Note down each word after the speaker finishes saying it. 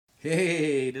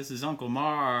Hey, this is Uncle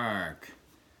Mark.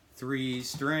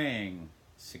 3-string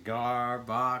cigar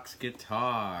box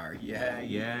guitar.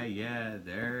 Yeah,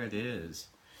 there it is.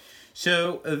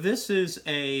 So this is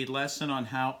a lesson on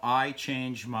how I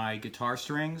change my guitar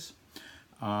strings.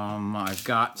 I've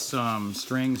got some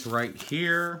strings right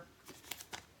here.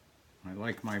 I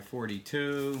like my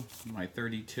 42, my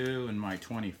 32, and my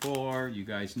 24. You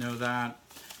guys know that.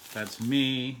 That's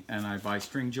me, and I buy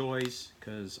stringjoys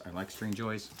because I like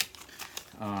stringjoys.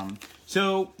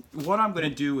 So what I'm going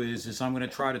to do is I'm going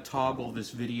to try to toggle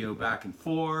this video back and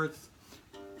forth.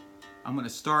 I'm going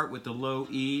to start with the low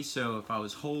E, so if I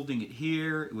was holding it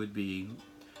here, it would be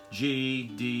G,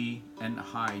 D, and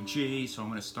high G. So I'm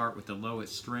going to start with the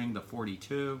lowest string, the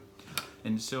 42.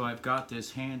 And so I've got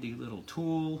this handy little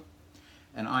tool,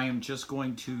 and I am just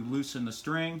going to loosen the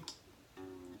string.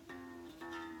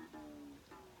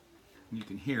 You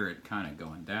can hear it kind of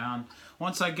going down.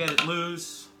 Once I get it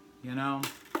loose, you know,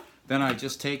 then I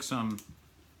just take some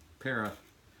pair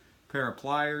of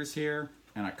pliers here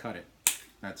and I cut it.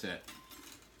 That's it.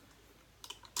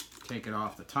 Take it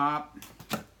off the top,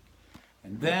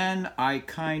 and then I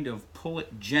kind of pull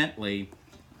it gently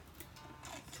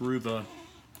through the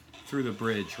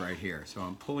bridge right here. So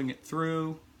I'm pulling it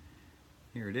through.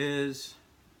 Here it is.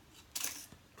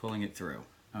 Pulling it through.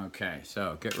 Okay,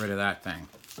 so get rid of that thing.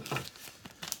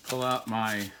 Pull out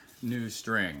my new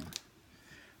string.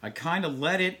 I kind of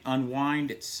let it unwind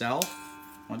itself.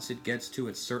 Once it gets to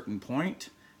a certain point,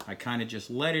 I kind of just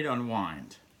let it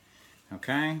unwind.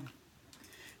 Okay?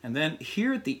 And then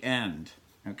here at the end,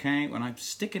 okay, when I'm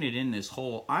sticking it in this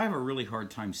hole, I have a really hard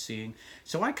time seeing.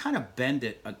 So I kind of bend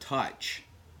it a touch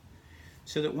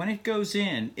so that when it goes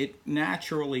in, it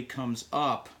naturally comes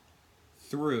up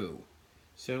through.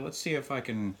 So let's see if I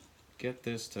can get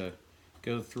this to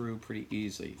go through pretty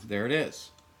easily. There it is.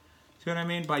 See what I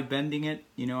mean by bending it?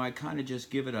 You know, I kind of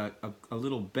just give it a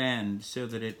little bend so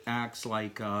that it acts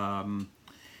like, you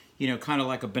know, kind of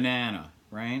like a banana,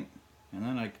 right? And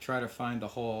then I try to find the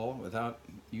hole without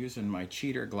using my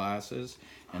cheater glasses,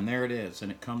 and there it is,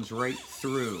 and it comes right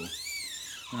through.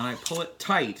 And I pull it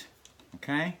tight,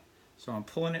 okay? So I'm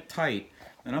pulling it tight,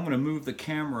 and I'm going to move the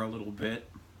camera a little bit,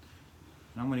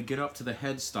 and I'm going to get up to the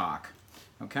headstock,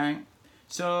 okay?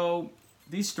 So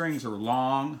these strings are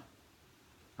long.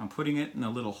 I'm putting it in a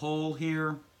little hole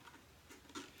here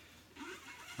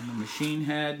on the machine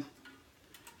head,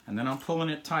 and then I'm pulling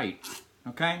it tight,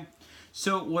 okay?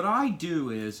 So what I do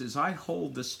is I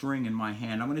hold the string in my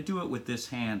hand. I'm going to do it with this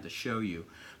hand to show you,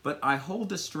 but I hold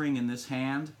the string in this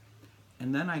hand,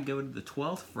 and then I go to the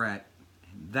 12th fret,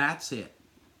 and that's it,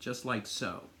 just like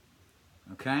so,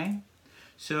 okay?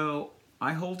 So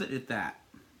I hold it at that.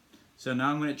 So now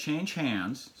I'm going to change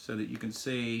hands so that you can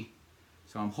see.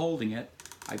 So I'm holding it.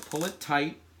 I pull it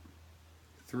tight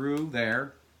through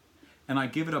there, and I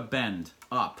give it a bend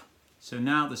up. So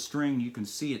now the string, you can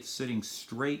see it's sitting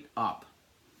straight up.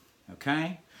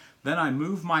 Okay? Then I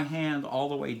move my hand all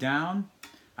the way down.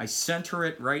 I center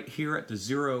it right here at the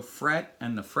 0 fret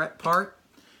and the fret part.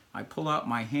 I pull out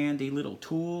my handy little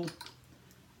tool,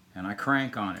 and I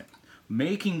crank on it,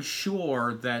 making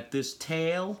sure that this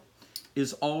tail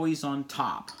is always on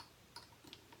top.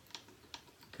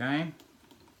 Okay?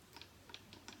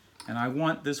 And I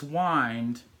want this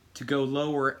wind to go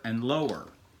lower and lower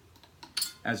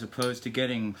as opposed to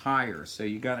getting higher. So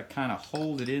you got to kind of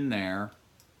hold it in there.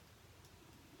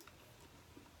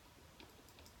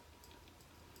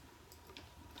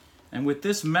 And with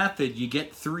this method, you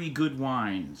get 3 good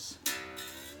winds.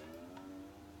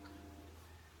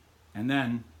 And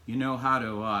then you know how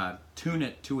to tune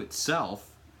it to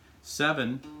itself.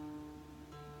 7.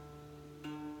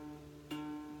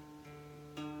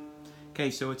 Okay,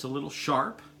 so it's a little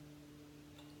sharp.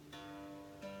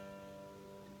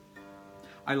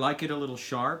 I like it a little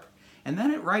sharp. And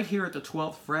then right here at the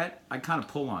 12th fret, I kind of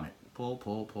pull on it. Pull,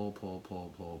 pull, pull, pull,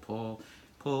 pull, pull, pull,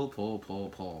 pull, pull, pull,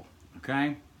 pull.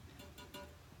 Okay?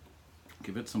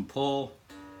 Give it some pull.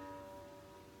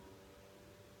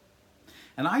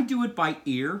 And I do it by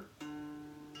ear,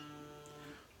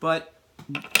 but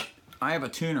I have a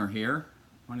tuner here.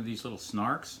 One of these little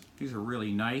snarks. These are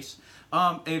really nice.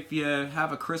 If you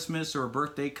have a Christmas or a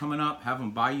birthday coming up, have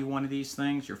them buy you one of these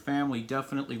things. Your family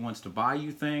definitely wants to buy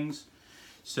you things.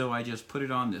 So I just put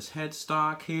it on this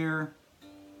headstock here.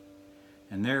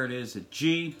 And there it is at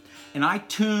G. And I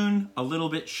tune a little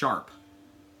bit sharp.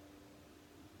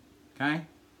 Okay? A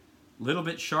little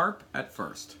bit sharp at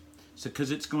first. So,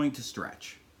 because it's going to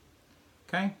stretch.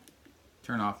 Okay?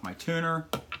 Turn off my tuner.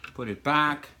 Put it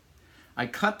back. I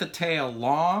cut the tail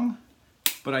long,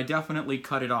 but I definitely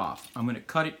cut it off. I'm going to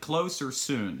cut it closer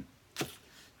soon.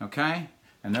 Okay?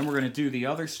 And then we're going to do the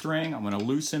other string. I'm going to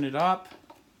loosen it up.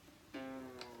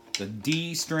 The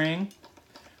D string.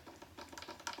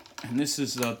 And this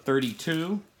is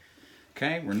 32.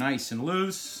 Okay, we're nice and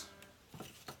loose.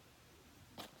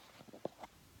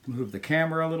 Move the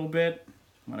camera a little bit.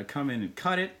 I'm going to come in and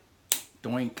cut it.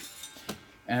 Doink.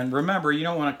 And remember, you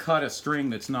don't want to cut a string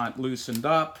that's not loosened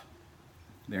up.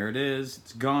 There it is.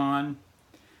 It's gone.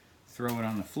 Throw it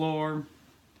on the floor.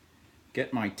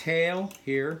 Get my tail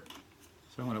here.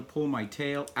 So I'm going to pull my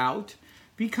tail out.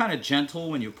 Be kind of gentle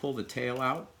when you pull the tail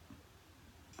out.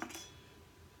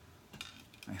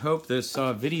 I hope this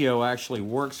video actually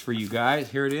works for you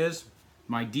guys. Here it is.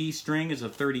 My D string is a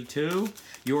 32.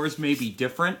 Yours may be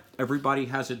different. Everybody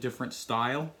has a different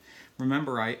style.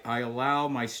 Remember, I allow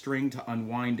my string to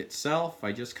unwind itself.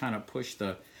 I just kind of push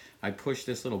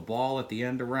this little ball at the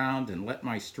end around and let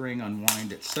my string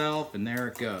unwind itself, and there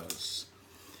it goes.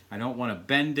 I don't want to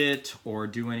bend it or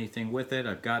do anything with it.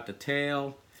 I've got the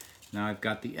tail. Now I've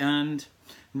got the end.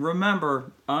 And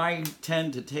remember, I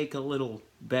tend to take a little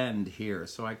bend here.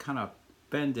 So I kind of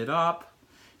bend it up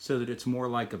so that it's more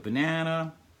like a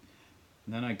banana.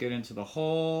 And then I get into the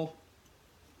hole.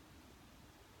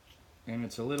 And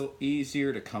it's a little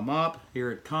easier to come up.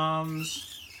 Here it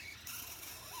comes.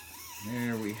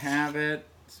 There we have it.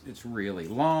 It's really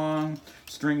long.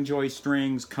 Stringjoy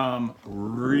strings come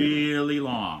really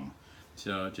long.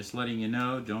 So just letting you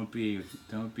know, don't be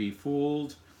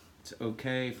fooled. It's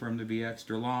okay for them to be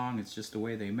extra long. It's just the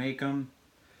way they make them.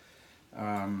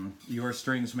 Your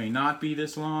strings may not be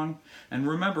this long. And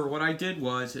remember, what I did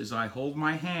is I hold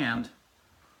my hand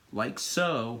like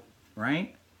so,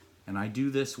 right? And I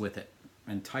do this with it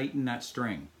and tighten that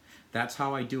string. That's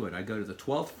how I do it. I go to the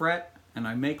 12th fret and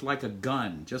I make like a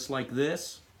gun, just like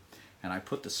this. And I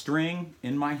put the string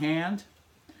in my hand.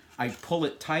 I pull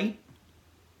it tight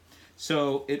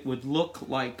so it would look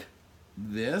like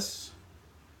this,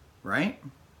 right?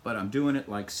 But I'm doing it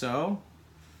like so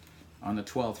on the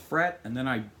 12th fret, and then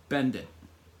I bend it.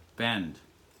 Bend.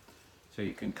 So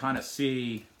you can kind of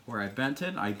see where I bent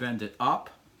it. I bend it up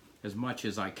as much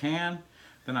as I can.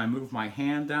 Then I move my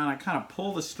hand down. I kind of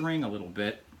pull the string a little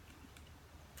bit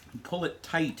and pull it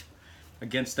tight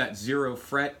against that 0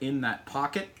 fret in that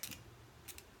pocket.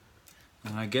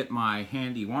 And I get my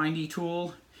handy windy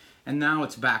tool, and now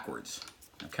it's backwards.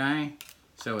 Okay?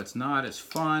 So it's not as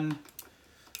fun,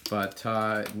 but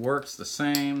it works the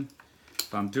same.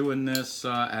 If I'm doing this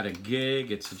at a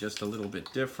gig, it's just a little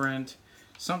bit different.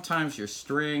 Sometimes your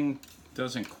string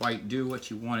doesn't quite do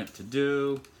what you want it to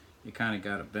do. You kind of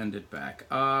got to bend it back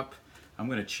up. I'm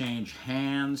going to change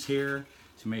hands here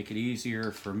to make it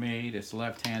easier for me. This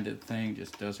left-handed thing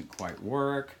just doesn't quite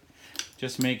work.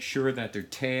 Just make sure that their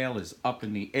tail is up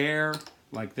in the air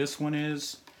like this one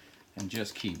is, and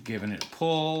just keep giving it a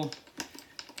pull.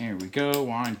 Here we go.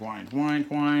 Wind, wind, wind,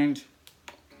 wind.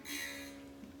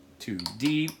 Too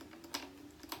deep.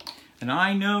 And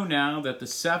I know now that the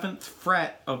 7th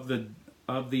fret of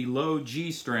the low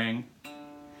G string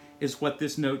is what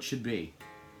this note should be.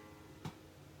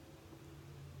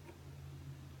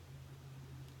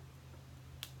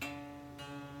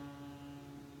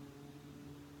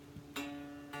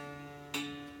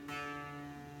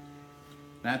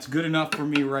 That's good enough for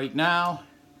me right now.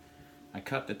 I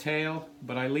cut the tail,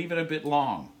 but I leave it a bit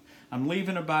long. I'm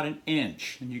leaving about 1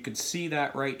 inch, and you can see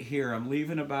that right here. I'm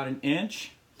leaving about 1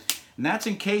 inch, and that's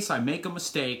in case I make a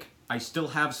mistake. I still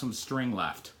have some string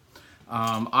left.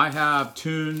 I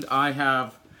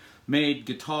have made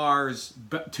guitars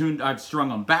tuned. I've strung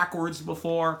them backwards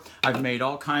before. I've made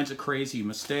all kinds of crazy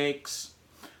mistakes.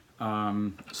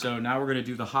 So now we're going to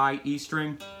do the high E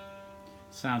string.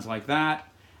 Sounds like that,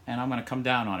 and I'm going to come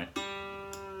down on it.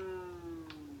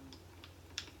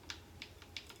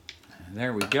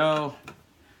 There we go.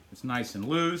 It's nice and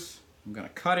loose. I'm going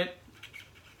to cut it.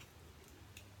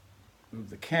 Move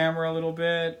the camera a little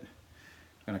bit.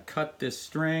 I'm going to cut this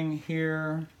string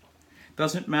here.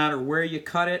 Doesn't matter where you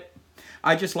cut it.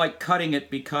 I just like cutting it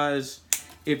because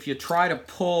if you try to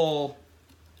pull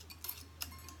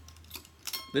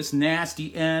this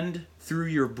nasty end through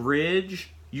your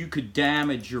bridge, you could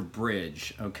damage your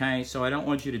bridge, okay? So I don't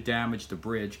want you to damage the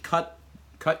bridge. Cut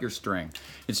your string.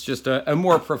 It's just a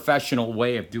more professional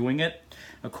way of doing it,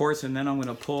 of course. And then I'm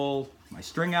going to pull my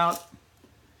string out,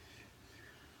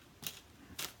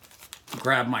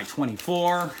 grab my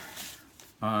 24.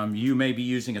 You may be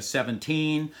using a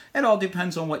 17. It all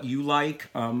depends on what you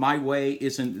like. My way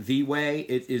isn't the way.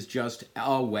 It is just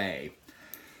a way.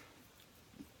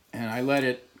 And I let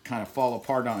it kind of fall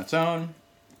apart on its own.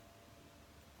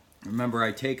 Remember,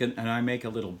 I take it and I make a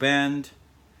little bend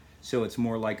so it's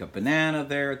more like a banana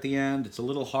there at the end. It's a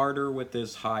little harder with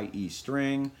this high E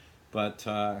string, but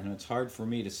and it's hard for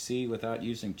me to see without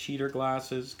using cheater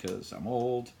glasses because I'm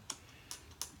old.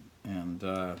 And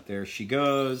there she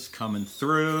goes, coming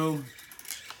through.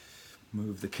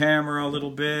 Move the camera a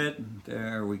little bit.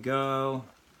 There we go.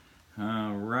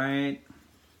 All right.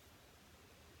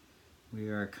 We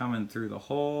are coming through the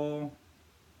hole.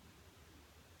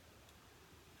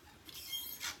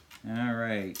 All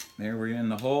right, there we're in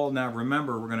the hole. Now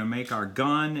remember, we're gonna make our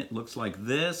gun. It looks like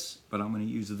this, but I'm gonna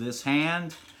use this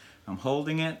hand. I'm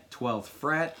holding it, 12th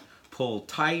fret, pull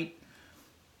tight,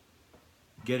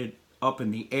 get it up in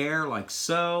the air like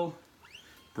so.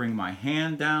 Bring my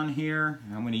hand down here.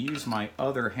 I'm gonna use my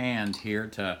other hand here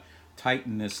to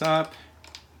tighten this up.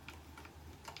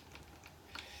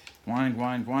 Wind,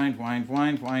 wind, wind, wind,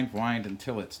 wind, wind, wind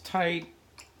until it's tight.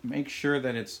 Make sure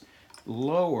that it's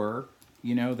lower,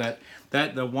 you know, that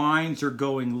the winds are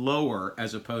going lower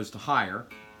as opposed to higher.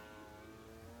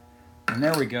 And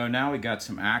there we go, now we got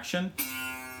some action.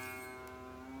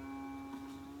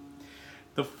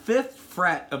 The 5th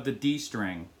fret of the D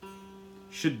string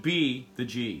should be the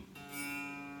G.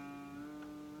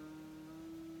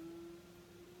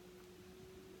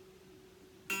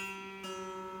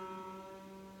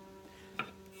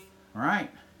 All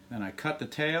right, then I cut the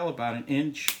tail about 1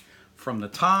 inch from the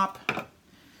top.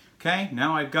 Okay,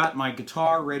 now I've got my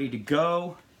guitar ready to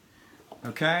go.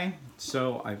 Okay,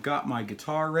 so I've got my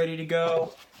guitar ready to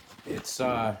go. It's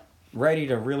ready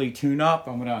to really tune up.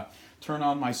 I'm gonna turn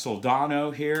on my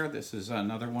Soldano here. This is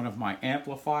another one of my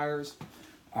amplifiers.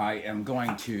 I am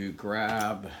going to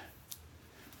grab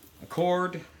a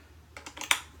cord,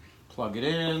 plug it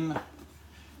in,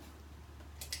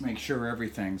 make sure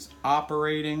everything's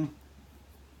operating.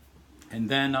 And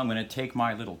then I'm going to take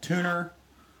my little tuner,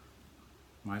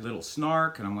 my little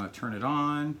snark, and I'm going to turn it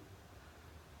on.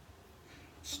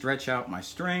 Stretch out my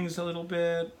strings a little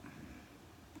bit.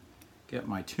 Get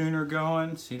my tuner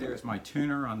going. See, there's my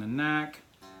tuner on the neck.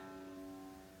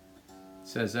 It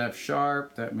says F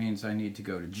sharp. That means I need to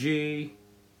go to G.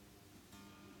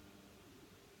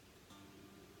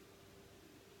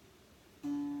 It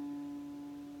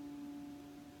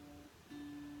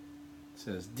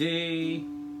says D.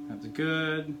 That's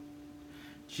good.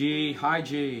 G, high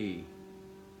G.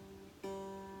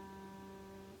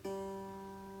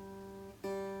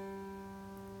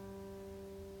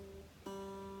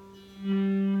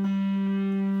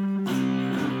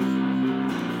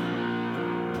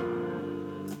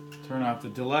 Turn off the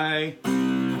delay.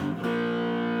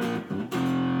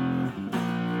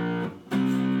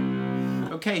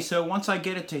 Okay, so once I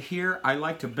get it to here, I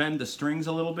like to bend the strings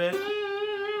a little bit.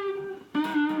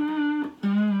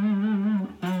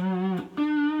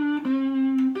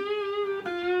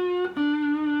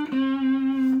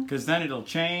 Because then it'll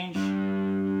change.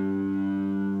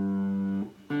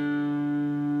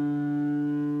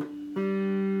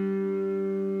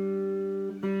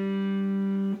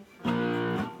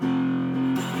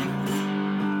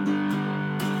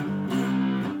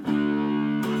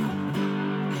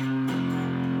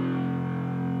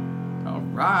 All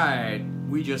right,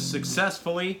 we just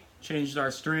successfully changed our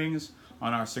strings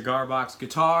on our Cigar Box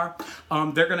guitar.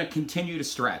 They're going to continue to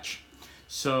stretch.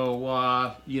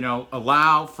 So, you know,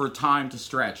 allow for time to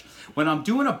stretch. When I'm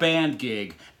doing a band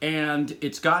gig and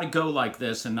it's got to go like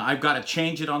this and I've got to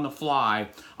change it on the fly,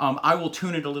 I will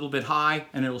tune it a little bit high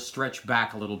and it'll stretch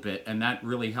back a little bit, and that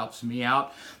really helps me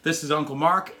out. This is Uncle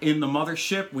Mark in the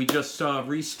mothership. We just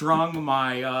restrung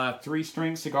my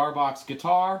 3-string Cigar Box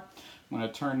guitar. I'm going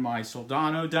to turn my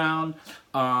Soldano down.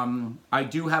 I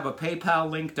do have a PayPal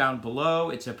link down below.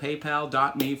 It's a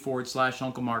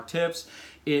paypal.me/UncleMarkTips.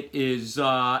 It is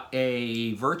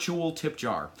a virtual tip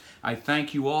jar. I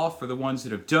thank you all for the ones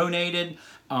that have donated.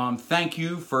 Thank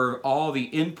you for all the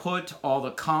input, all the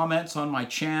comments on my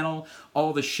channel,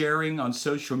 all the sharing on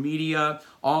social media,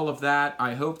 all of that.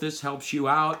 I hope this helps you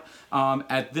out.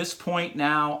 At this point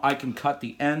now, I can cut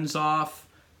the ends off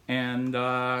and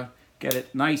get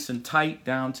it nice and tight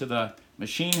down to the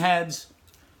machine heads,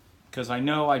 because I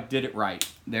know I did it right.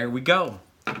 There we go.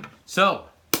 So,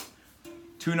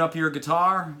 tune up your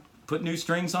guitar, put new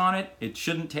strings on it. It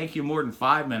shouldn't take you more than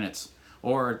 5 minutes,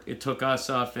 or it took us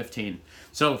 15.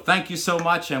 So thank you so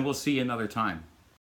much, and we'll see you another time.